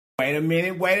Wait a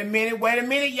minute,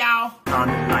 y'all.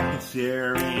 Tonya like it,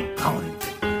 sharing.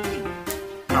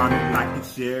 Tonya like it,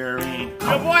 sharing.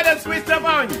 Your boy done switched up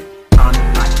on you.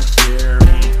 Tonya like it,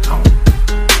 sharing.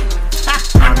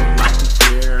 Tonya like it,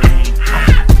 sharing.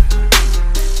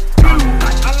 Tonya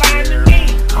like it, Lying to me.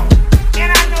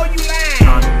 And I know you lying.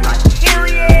 Tonya like it,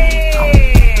 Period.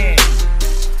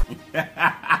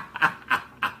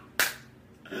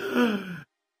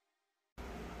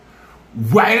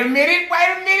 Wait a minute,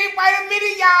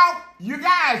 y'all. You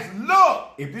guys,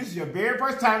 look. If this is your very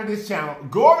first time in this channel,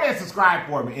 go over there and subscribe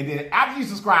for me. And then after you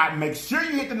subscribe, make sure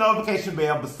you hit the notification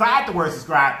bell beside the word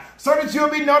subscribe so that you'll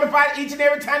be notified each and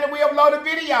every time that we upload a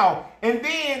video. And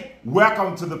then,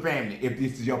 welcome to the family. If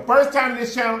this is your first time in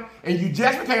this channel and you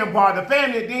just became a part of the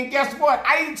family, then guess what?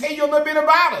 I need to tell you a little bit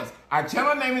about us. Our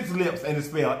channel name is Llips, and it's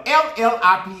spelled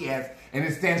L-L-I-P-S. And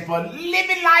it stands for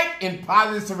Living Life in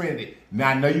Positive Serenity. Now,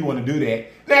 I know you want to do that.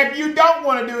 Now, if you don't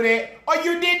want to do that, or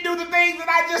you didn't do the things that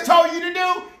I just told you to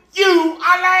do, you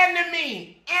are lying to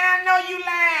me. And I know you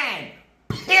lying.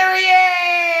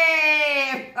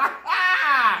 Period.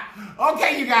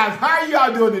 Okay, you guys, how are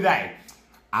y'all doing today?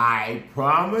 I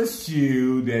promised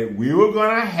you that we were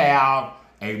going to have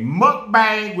a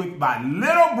mukbang with my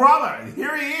little brother.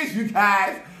 Here he is, you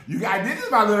guys. This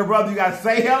is my little brother. You guys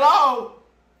say hello.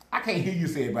 I can't hear you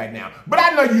say it right now, but I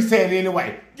know you said it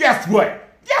anyway. Guess what?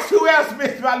 Guess who else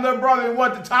missed my little brother and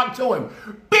wanted to talk to him?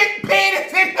 Big Ben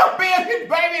is in the building,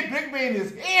 baby. Big Ben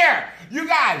is here. You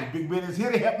guys, Big Ben is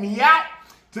here to help me out.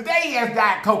 Today he has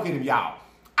Diet Coke in him, y'all.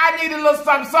 I need a little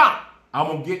something, something.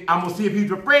 I'm gonna see if he's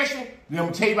refreshing. Then I'm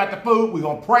gonna tell you about the food. We're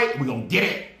gonna pray. We're gonna get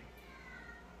it.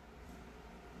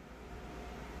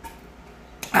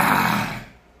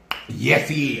 Yes,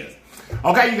 he is.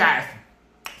 Okay, you guys.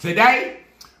 Today,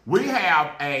 we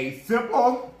have a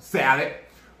simple salad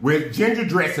with ginger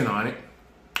dressing on it.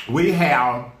 We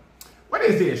have, what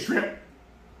is this, shrimp?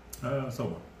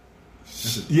 soba.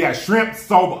 Yeah, shrimp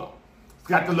soba. It's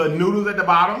got the little noodles at the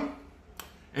bottom.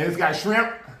 And it's got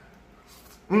shrimp.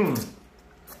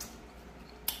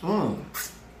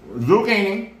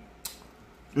 Zucchini.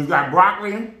 It's got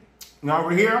broccoli. And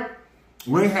over here,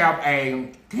 we have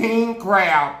a king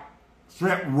crab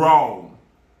shrimp roll.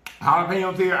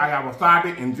 Jalapenos here, I got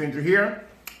wasabi and ginger here.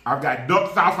 I've got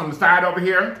duck sauce on the side over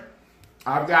here.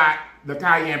 I've got the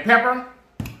cayenne pepper.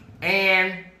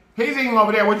 And he's eating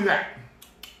over there. What you got?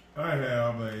 I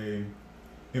have a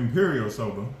imperial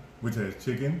soba, which has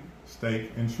chicken,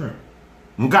 steak, and shrimp.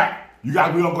 Okay. You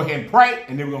guys, we're going to go ahead and pray,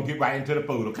 and then we're going to get right into the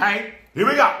food, okay? Here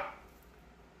we go.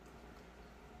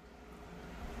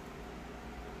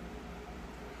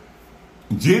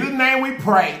 In Jesus' name we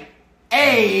pray.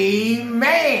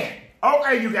 Amen.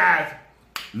 Okay, you guys,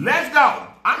 let's go.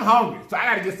 I'm hungry, so I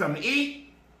got to get something to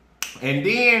eat. And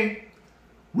then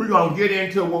we're going to get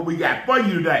into what we got for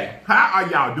you today. How are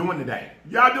y'all doing today?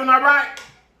 Y'all doing all right?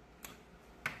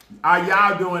 Are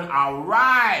y'all doing all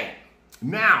right?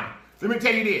 Now, let me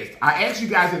tell you this. I asked you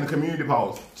guys in the community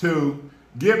post to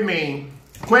give me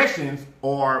questions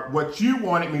or what you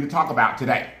wanted me to talk about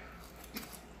today.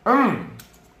 Let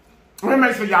me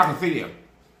make sure y'all can see them.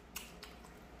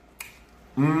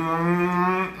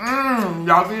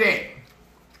 Y'all see that?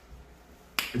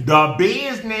 The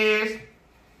business.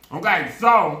 Okay,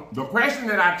 so the question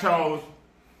that I chose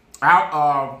out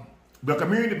of the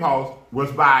community post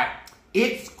was by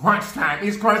It's Crunch Time.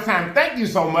 It's Crunch Time. Thank you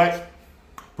so much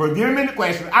for giving me the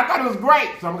question. I thought it was great,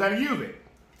 so I'm going to use it.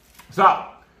 So,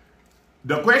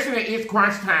 the question that It's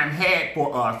Crunch Time had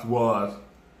for us was,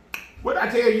 what did I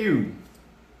tell you?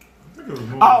 I think it was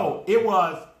more. Oh, it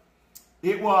was,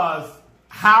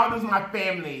 how does my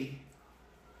family,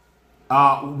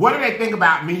 what do they think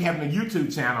about me having a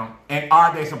YouTube channel, and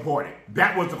are they supportive?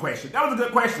 That was the question. That was a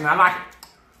good question. I like it.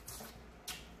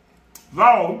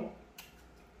 So,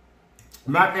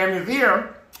 my family's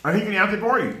here, and he can answer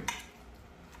for you.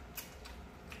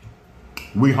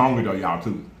 We hungry though, y'all,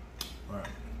 too. Right.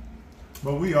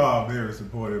 But we are very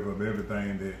supportive of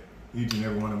everything that each and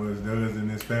every one of us does in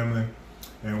this family.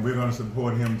 And we're going to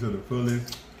support him to the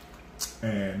fullest.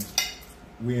 And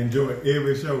we enjoy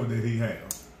every show that he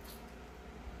has.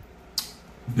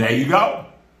 There you go.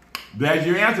 There's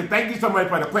your answer. Thank you so much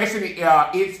for the question.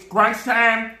 It's crunch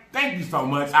time. Thank you so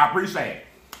much. I appreciate it.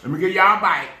 Let me give y'all a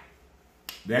bite.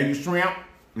 There's your shrimp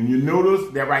and your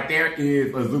noodles. That right there is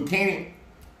a zucchini.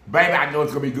 Baby, I know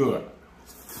it's going to be good.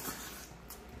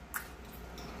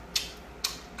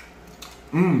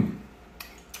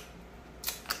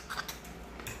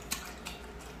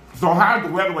 So how's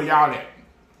the weather where y'all at?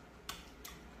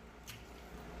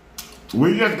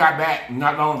 We just got back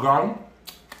not long ago.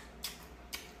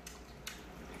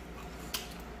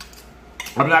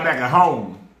 I'm not back at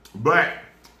home, but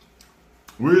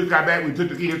we just got back. We took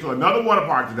the kids to another water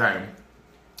park today,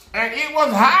 and it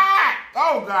was hot.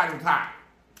 Oh God, it was hot.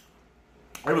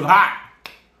 It was hot.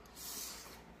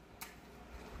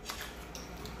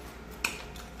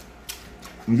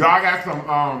 Y'all got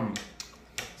some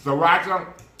sriracha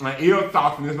and eel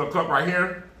sauce in this little cup right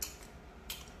here,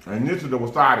 and this is the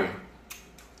wasabi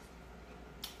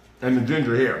and the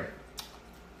ginger here.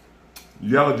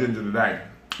 Yellow ginger today.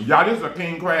 Y'all, this is a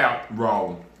king crab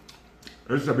roll.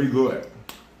 This should be good.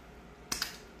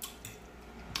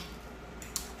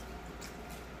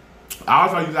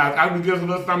 Also, you guys, I will give us a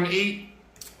little something to eat.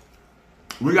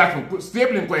 We got some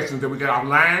sibling questions that we got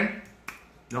offline.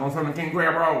 You know, from the king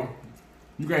crab roll.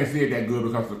 You can't see it that good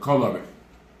because of the color of it.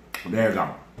 There you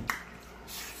go.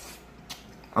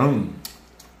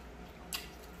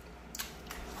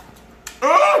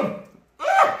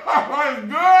 It's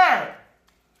good.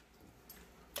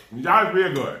 Y'all, it's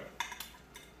real good.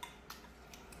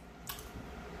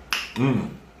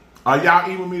 Are y'all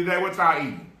eating with me today? What y'all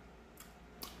eating?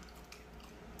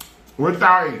 What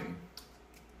y'all eating?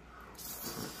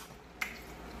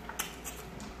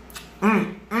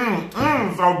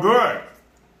 So good.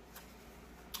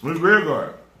 It's real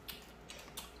good.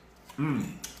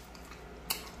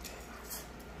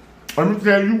 Let me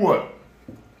tell you what.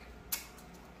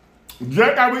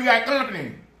 Just like we got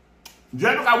company.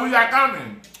 Just like we got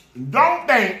company. Don't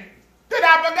think that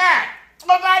I forgot.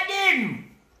 Because I didn't.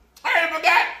 I ain't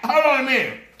forgot. Hold on a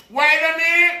minute. Wait a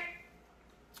minute.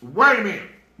 Wait a minute.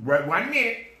 Wait 1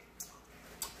 minute.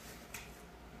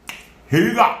 Here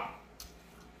you go.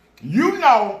 You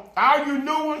know, all you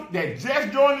new ones that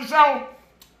just joined the show,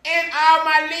 and all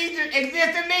my legions,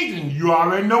 existing legions, you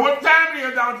already know what time it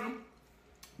is, don't you?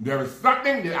 There is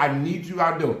something that I need you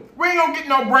all to do. We ain't gonna get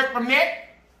no break from that.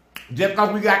 Just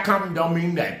because we got company don't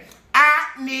mean that. I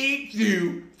need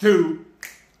you to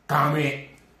comment,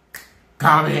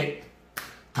 like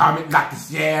the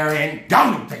share, and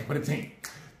don't take for the team.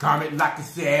 Comment, like the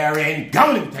share, and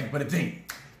don't take for the team.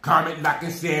 Comment, like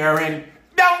the share, and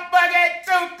don't forget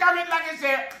to comment, like and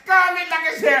share. Comment, like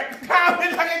and share.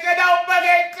 Comment, like and share. Don't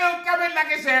forget to comment,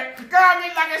 like and share.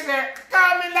 Comment, like and share.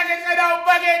 Comment, like and share. Don't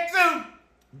forget to.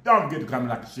 Don't forget to comment,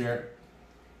 like and share.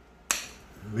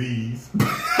 Please.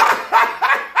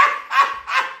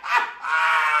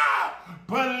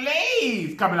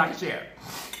 Please comment, like and share.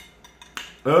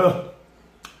 Y'all,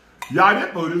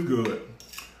 this food is good.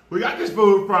 We got this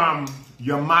food from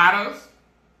Yamada's.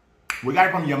 We got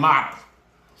it from Yamada's.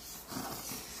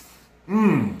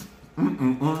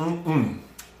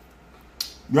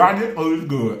 Y'all, this food is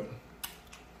good.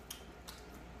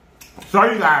 So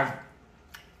you guys,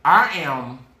 I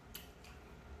am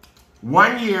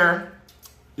 1 year,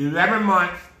 11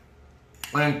 months,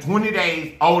 and 20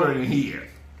 days older than he is.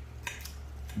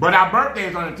 But our birthday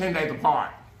is only 10 days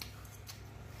apart.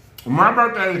 My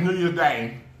birthday is New Year's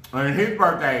Day, and his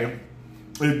birthday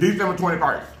is December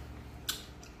 21st.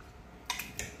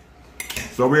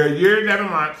 So we're a year, 11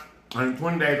 months, and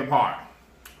 20 days apart.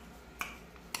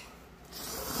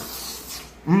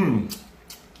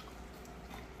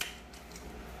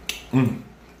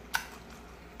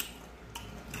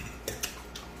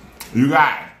 You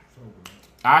guys,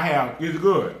 it's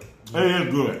good. It is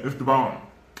good. It's the bomb.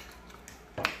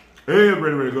 It is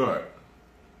really, really good.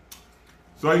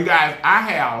 So you guys,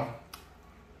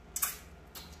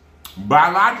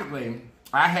 biologically,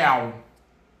 I have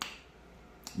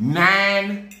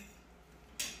 9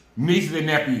 nieces and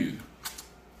nephews.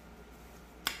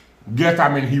 Guess how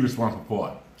many he responsible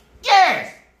for?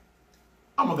 Yes!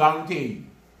 I'm gonna go and tell you.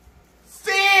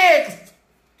 6!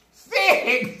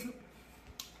 6!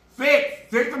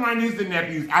 6! 6 of my nieces and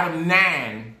nephews out of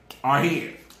 9 are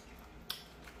his.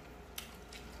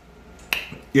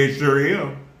 It sure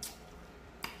is.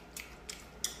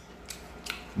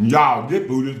 Y'all, this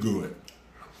food is good.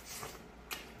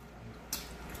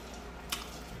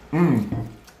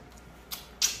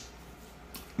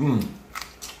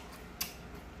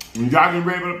 Y'all get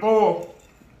ready for the boil?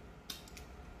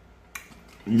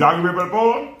 Y'all get ready for the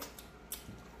boil?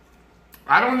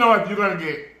 I don't know if you're gonna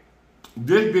get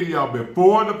this video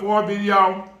before the boil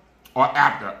video or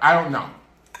after. I don't know.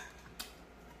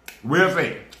 We'll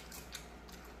see.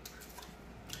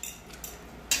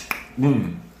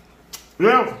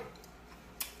 If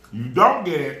you don't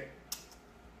get it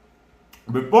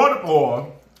before the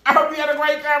boil, I hope you had a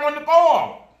great time on the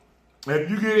boil. If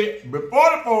you get it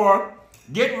before the boil,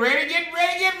 get ready, get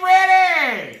ready, get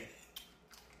ready.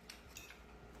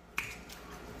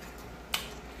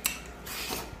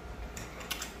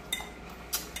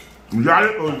 Y'all,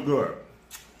 it was good.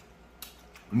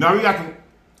 Now we got to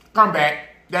come back.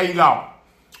 There you go.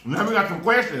 Now we got some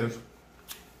questions,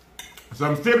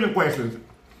 some sibling questions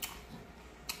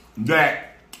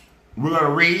that we're going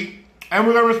to read and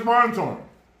we're going to respond to them.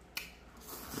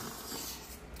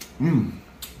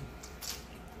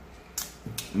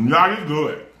 Y'all, is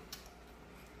good.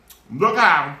 Look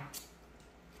how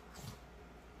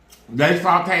they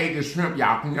sauteed the shrimp,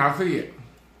 y'all. Can y'all see it?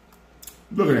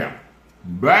 Look at that.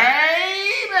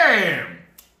 Baby!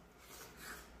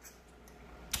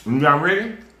 Y'all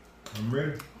ready? I'm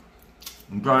ready.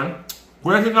 Okay.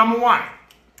 Question number 1.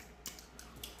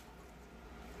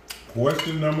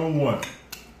 Question number 1.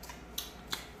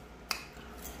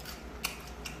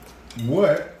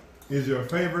 What is your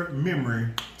favorite memory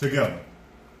together?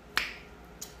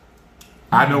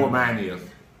 I know what mine is.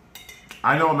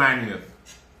 I know what mine is.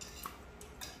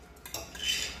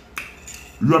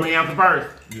 You want me to answer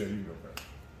first? Yeah, you can go first.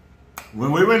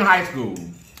 When we were in high school,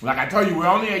 like I told you, we're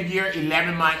only a year,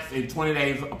 11 months, and 20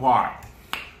 days apart.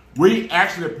 We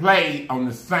actually played on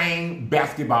the same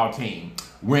basketball team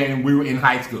when we were in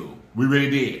high school. We really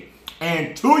did.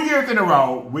 And 2 years in a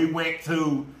row, we went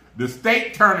to the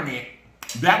state tournament.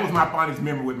 That was my fondest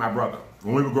memory with my brother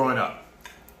when we were growing up.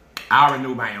 I already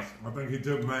knew my answer. I think he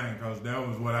took mine because that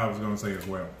was what I was going to say as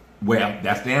well. Well,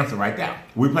 that's the answer right there.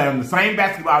 We played on the same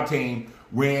basketball team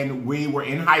when we were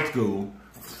in high school.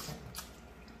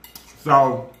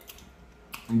 So,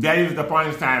 that is the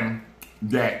funnest time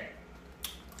that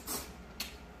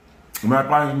my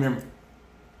fondest memory.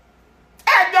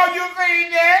 I know you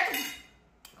seen that.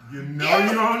 You know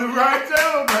you're on the right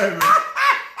channel, baby.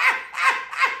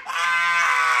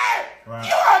 Right.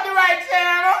 You on the right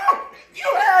channel. You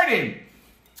heard him.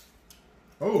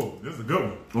 Oh, this is a good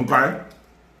one. Okay.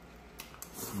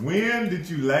 When did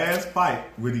you last fight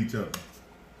with each other?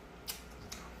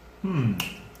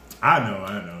 I know.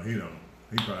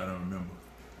 He probably don't remember.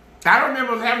 I don't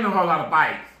remember us having a whole lot of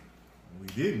fights. We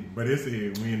didn't, but it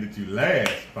said when did you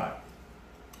last fight?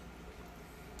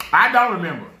 I don't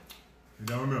remember. You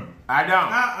don't remember? I don't.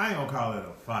 I ain't gonna call it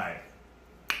a fight.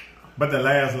 But the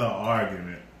last little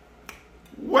argument.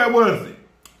 Where was it?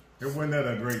 It wasn't at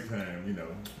a great time, you know.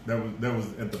 That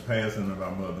was at the passing of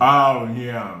our mother. Oh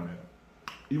yeah.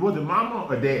 Was it mama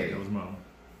or daddy? That was mama.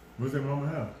 Was it mama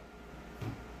house?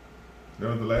 That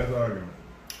was the last argument.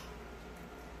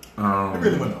 It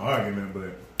really wasn't an argument,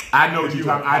 but I know what you're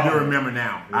talking. I do remember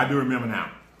now. Yeah. I do remember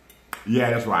now. Yeah,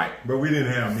 that's right. But we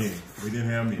didn't have many. We didn't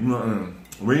have many.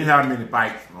 We didn't have many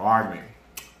fights or arguments.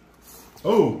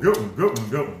 Oh, good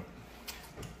one.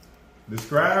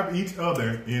 Describe each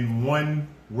other in one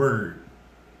word.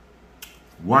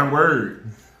 One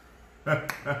word.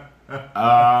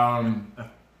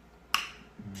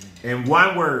 In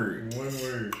one word. One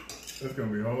word. That's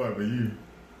gonna be hard for you.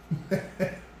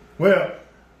 Well,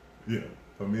 yeah,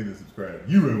 for me to describe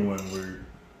you in one word.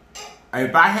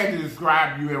 If I had to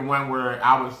describe you in one word,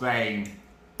 I would say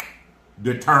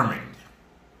determined.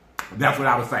 That's what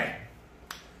I would say.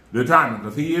 Determined,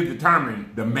 because he is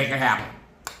determined to make it happen.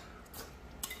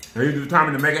 He's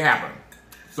determined to make it happen.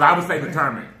 So I would say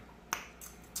determined.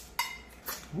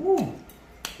 Woo.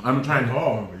 I'm trying to.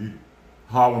 Hard one for you.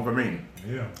 Hard one for me.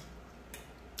 Yeah.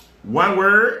 One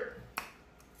word.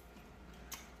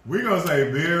 We're gonna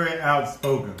say very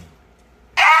outspoken.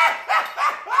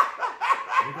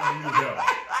 We're gonna use that one.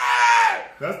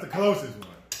 That's the closest one.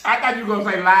 I thought you were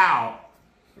gonna say loud.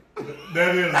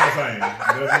 That is the same.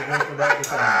 That's about the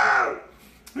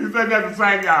same. You said that's the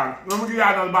same, y'all. Let me give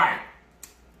y'all another bite.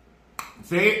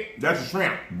 See? That's a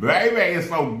shrimp. Baby, it's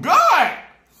so good.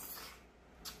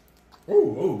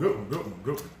 Oh, good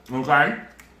one. Okay?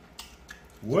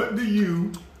 What do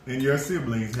you and your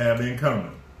siblings have in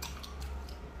common?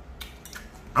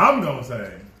 I'm gonna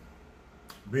say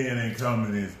being in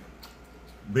common is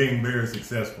being very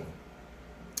successful.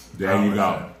 There you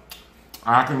go.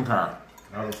 I concur.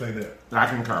 I would say that. I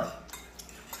concur.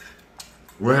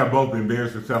 We have both been very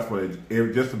successful at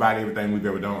just about everything we've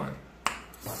ever done.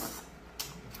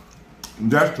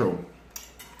 That's true.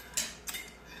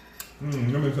 Let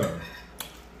me tell you.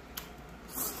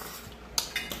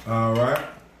 All right.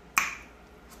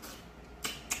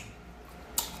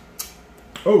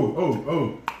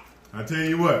 Oh. I tell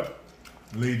you what,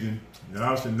 Legion,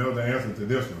 y'all should know the answer to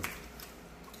this one.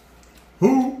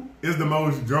 Who is the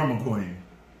most drama queen?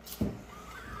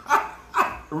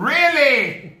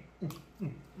 Really?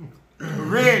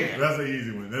 Really? That's an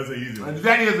easy one. That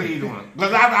is an easy one.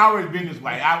 Because I've always been this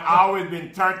way. I've always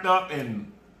been turned up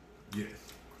and... Yes.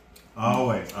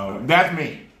 Always. That's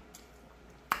me.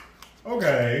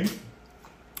 Okay.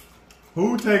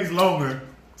 Who takes longer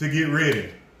to get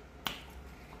ready?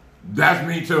 That's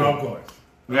me too. Of course.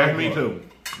 That's me too.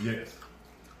 Yes.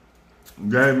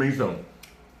 That's me too.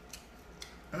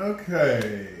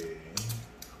 Okay.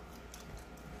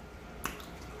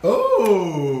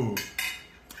 Oh,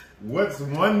 what's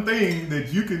one thing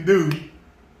that you can do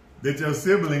that your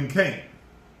sibling can't?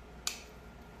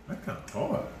 That's kind of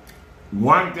hard.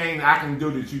 One thing I can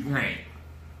do that you can't.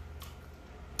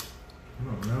 I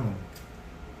don't know.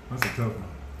 That's a tough one.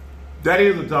 That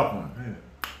is a tough one. Man.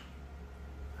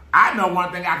 I know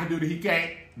one thing I can do that he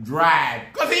can't drive.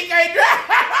 Because he can't drive.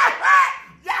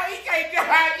 Yo, he can't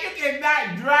drive. You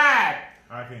cannot drive.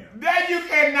 I can't. Then you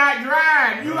cannot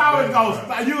drive. You always go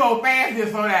fast and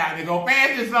slow down. You go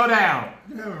fast and slow down.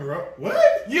 You haven't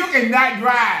what? You cannot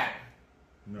drive.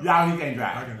 No. Y'all, he can't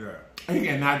drive. I can drive. He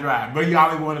cannot drive. But he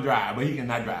always want to drive. But he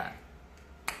cannot drive.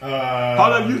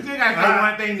 Hold up, you still got to say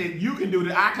one thing that you can do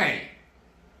that I can't.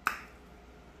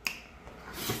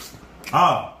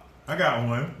 Oh, I got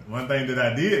one. One thing that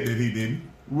I did that he didn't.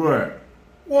 What?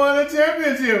 Won a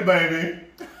championship, baby.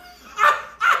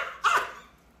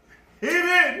 He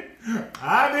didn't.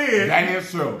 I did. That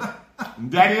is true.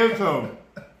 That is true.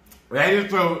 That is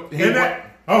true.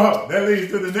 That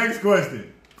leads to the next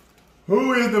question.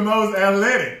 Who is the most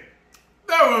athletic?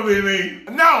 That would be me.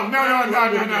 No. No. I'm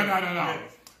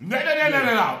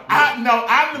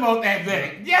the most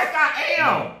athletic. Yes, I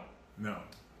am. No.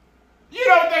 You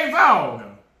don't think so?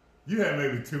 No. You had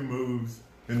maybe 2 moves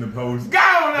in the post. Go no.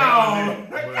 I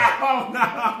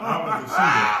was a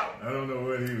shooter. I don't know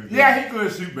what he was doing. Yeah, he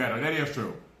could shoot better. That is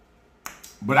true.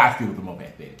 But I still was the most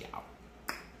athletic, y'all.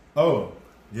 Oh,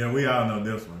 yeah, we all know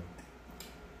this one.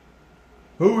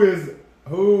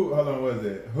 Hold on, what is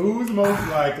it? Who's most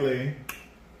likely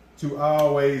to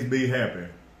always be happy?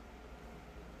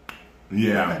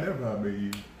 Yeah. That'd probably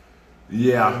be you.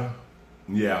 Yeah.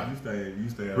 You stay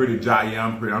Pretty jolly. Yeah,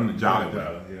 I'm the jolly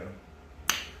one. Yeah.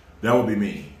 That would be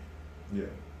me. Yeah.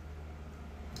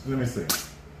 Let me see.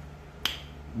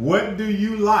 What do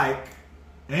you like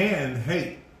and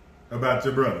hate about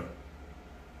your brother?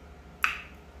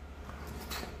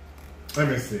 Let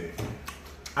me see.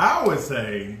 I would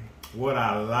say what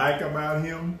I like about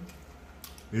him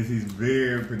is he's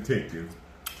very protective.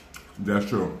 That's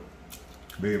true.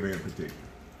 Very, very protective.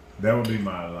 That would be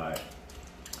my like.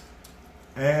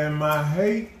 And my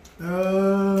hate, I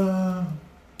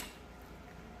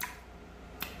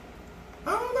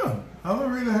don't know. I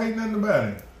don't really hate nothing about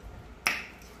him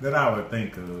that I would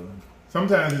think of.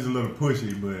 Sometimes he's a little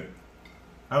pushy, but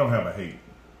I don't have a hate.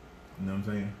 You know what I'm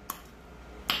saying?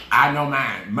 I know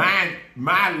mine.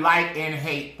 My like and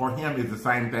hate for him is the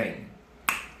same thing.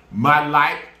 My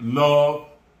like, love,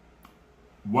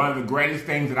 one of the greatest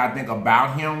things that I think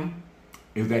about him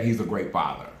is that he's a great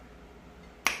father.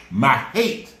 My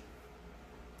hate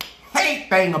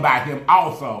thing about him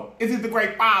also is he's a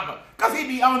great father. Because he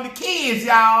be on the kids,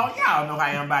 y'all. Y'all know how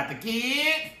I am about the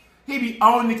kids. He be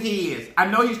on the kids. I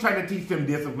know he's trying to teach them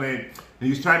discipline and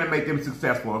he's trying to make them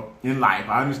successful in life.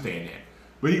 I understand that.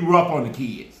 But he rough on the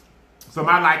kids. So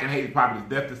my like and hate is probably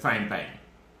that's the same thing.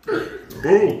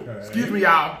 Okay. Excuse me,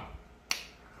 y'all.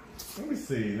 Let me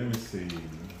see.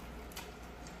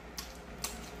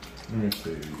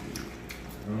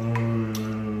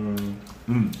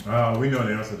 We know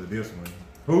the answer to this one.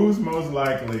 Who's most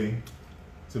likely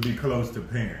to be close to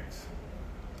parents?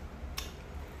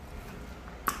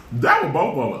 That was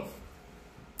both of us.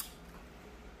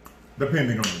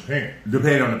 Depending on the parent.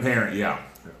 Depending on the parent, yeah.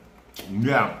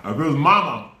 Yeah. If it was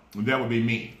mama, that would be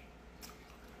me.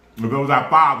 If it was our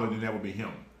father, then that would be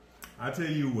him. I tell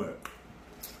you what.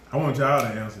 I want y'all to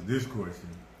answer this question.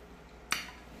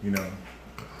 You know,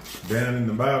 down in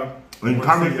the bottom. In the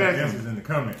comment section. Answers in the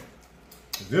comment.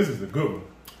 This is a good one.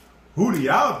 Who do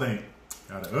y'all think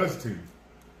out of us two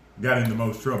got in the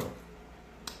most trouble?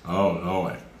 Oh,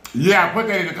 Lord. Yeah, put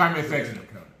that in the comment section.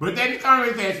 Put that in the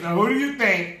comment section. Who do you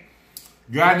think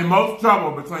got in the most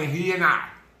trouble between he and I?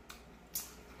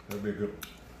 That'd be a good one.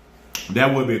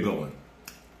 That would be a good one.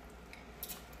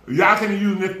 Y'all see me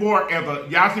using this fork as a,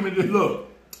 y'all see me just look.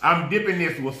 I'm dipping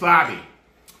this wasabi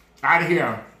out of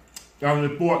here on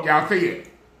the fork. Y'all see it.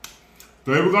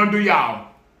 So what we're going to do, y'all,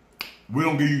 we're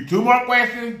going to give you 2 more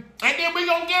questions, and then we're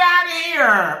going to get out of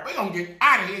here. We're going to get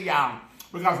out of here, y'all,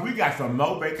 because we got some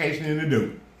more vacationing to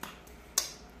do.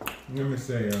 Let me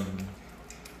say,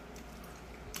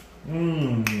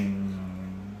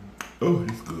 Oh,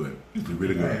 it's good. This is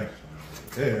really good.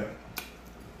 Yeah.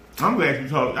 I'm glad you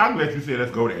said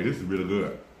let's go there. This is really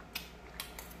good.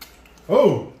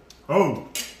 Oh.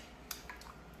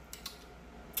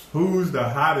 Who's the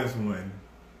hottest one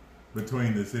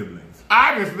between the siblings?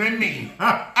 Obviously me.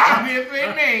 Obviously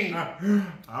me.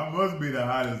 I must be the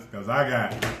hottest because I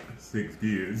got 6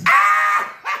 kids.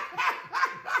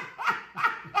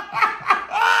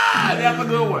 That's a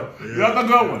good one. That's a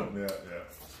good one. Yeah.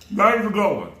 That's a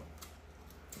good one.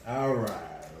 All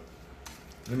right.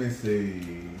 Let me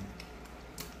see.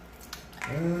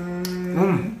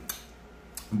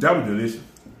 That was delicious.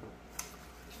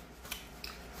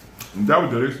 That was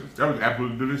delicious. That was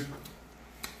absolutely delicious.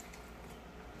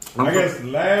 I guess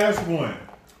last one.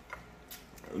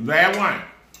 Last one.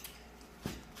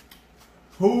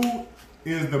 Who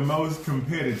is the most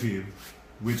competitive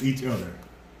with each other?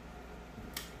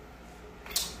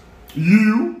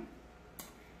 You.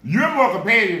 You're more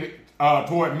competitive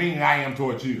toward me than I am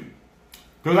toward you.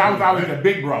 Because I was always the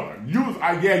big brother.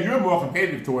 You're more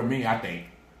competitive toward me, I think.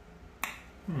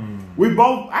 We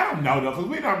both, I don't know though, because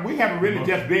we haven't really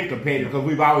just been competitive because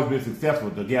we've always been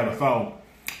successful together. So,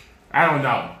 I don't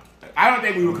know. I don't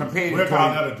think we were competitive. We'll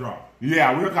call that a draw.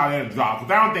 Yeah, we'll call that a draw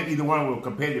because I don't think either one were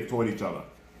competitive toward each other.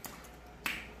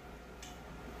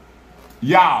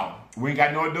 Y'all, we ain't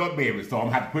got no adult babies, so I'm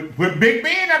going to have to put Big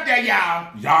Ben up there,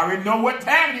 y'all. Y'all already know what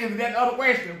time it is. That's the other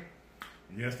question.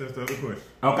 Yes, that's the other question.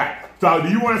 Okay, so do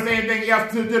you want to say anything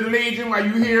else to the Legion while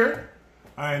you here?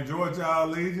 I enjoyed y'all,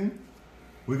 Legion.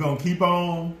 We're going to keep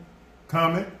on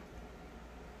coming,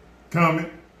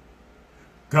 like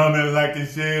and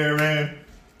sharing.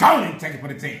 Go and take it for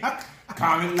the team.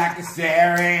 Comment, like, and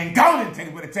sharing. Go and take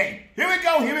it for the team. Here we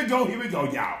go,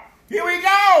 y'all. Here we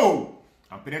go.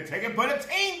 I'm finna take it for the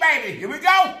team, baby. Here we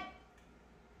go.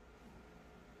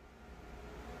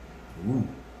 Ooh.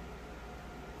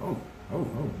 Oh.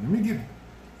 Let me get it.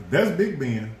 If that's Big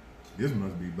Ben, this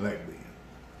must be Black Ben.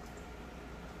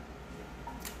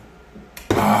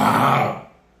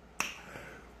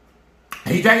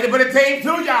 He taking it for the team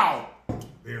too, y'all.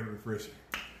 Very refreshing.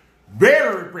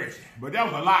 Very refreshing. But that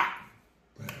was a lot.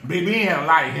 Big Ben had a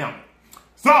lot of him.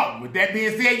 So, with that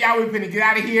being said, y'all, we finna get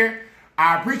out of here.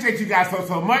 I appreciate you guys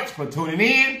so much for tuning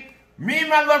in. Me and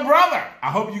my little brother. I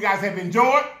hope you guys have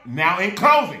enjoyed. Now, in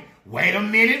closing, wait a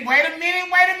minute,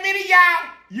 y'all.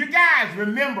 You guys,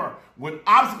 remember, when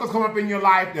obstacles come up in your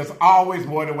life, there's always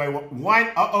more than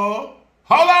one.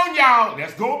 Hold on, y'all.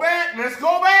 Let's go back.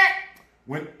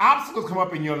 When obstacles come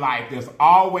up in your life, there's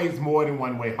always more than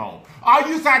one way home. All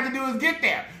you have to do is get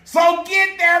there. So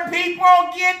get there,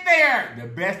 people. Get there. The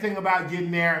best thing about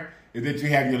getting there is that you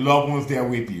have your loved ones there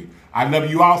with you. I love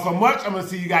you all so much. I'm going to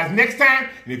see you guys next time.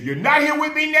 And if you're not here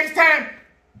with me next time,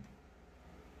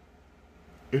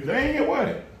 if they ain't here with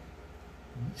it,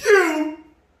 you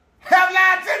have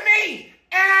lied to me.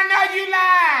 And I know you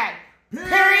lied.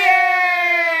 Period.